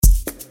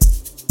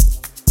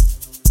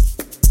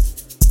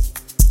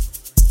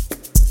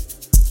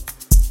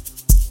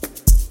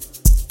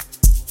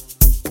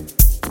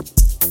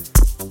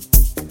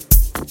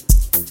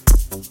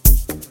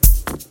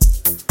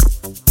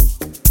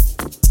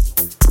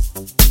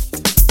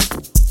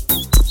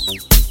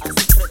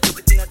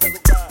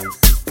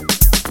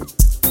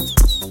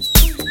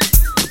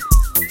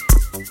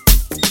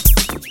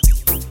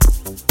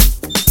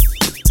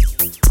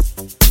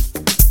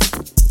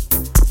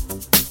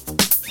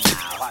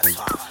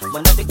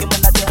Monate ke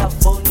monate ha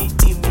phone e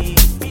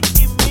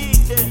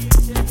timile.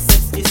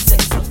 Sex is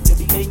sex,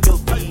 baby ain't your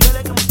beat.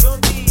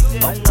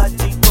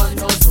 Ongathi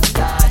kono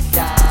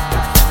sundada.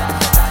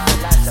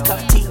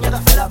 Kamting ya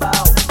fela ba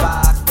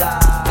upaka.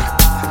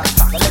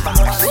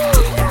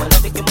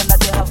 Monate ke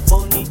monate ha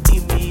phone e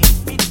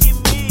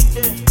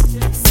timile.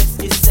 Sex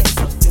is sex,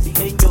 baby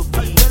ain't your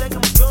beat.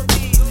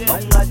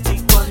 Ongathi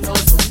kono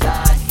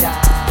sundada.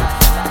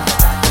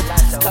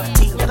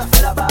 Kamting ya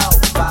fela ba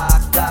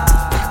upaka.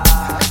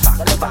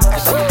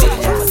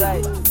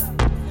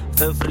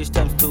 Feel free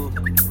times 2.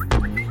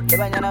 Le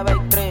banyana ba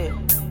 3.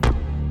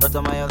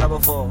 Batsamaya ka bo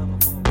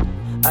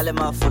 4. Ale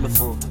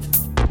mafulufulu.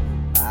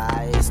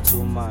 Ah, it's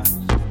too much.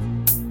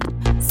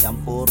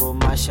 Siamporo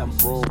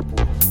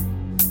mashampopo.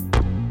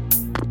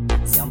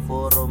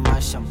 Siamporo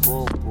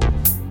mashampopo.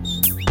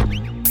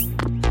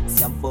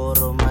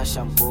 Siamporo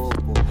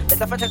mashampopo.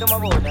 Letla fatha ka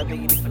mabone a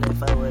begi di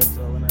fly words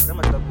wa bona re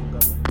matla bunga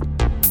mo.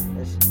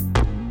 Yes.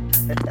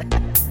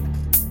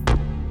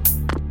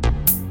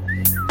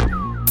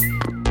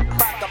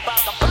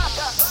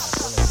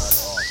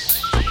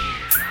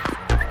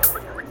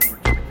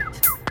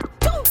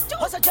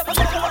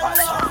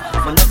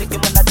 Monate ke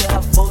monate ha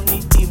phone e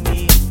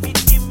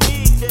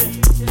timile.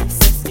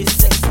 Sex is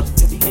sex,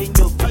 baby ain't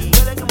your beat.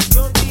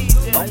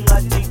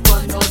 Ongathi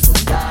kono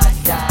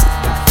sundada.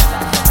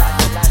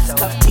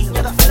 Kamting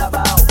ya fela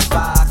ba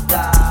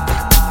upaka.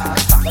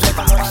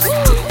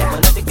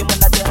 Monate ke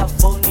monate ha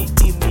phone e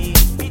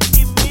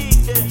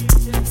timile.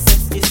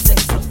 Sex is sex,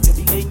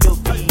 baby ain't your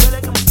beat.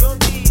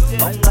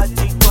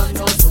 Ongathi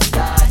kono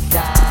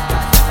sundada.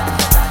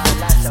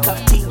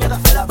 Kamting ya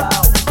fela ba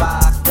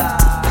upaka.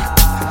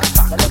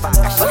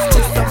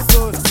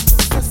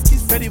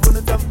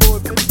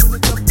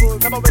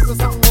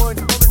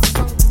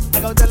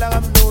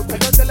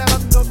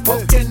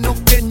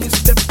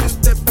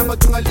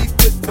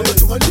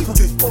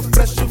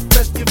 Fresh,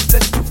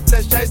 you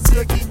flesh, I see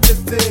you keep the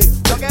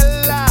thing.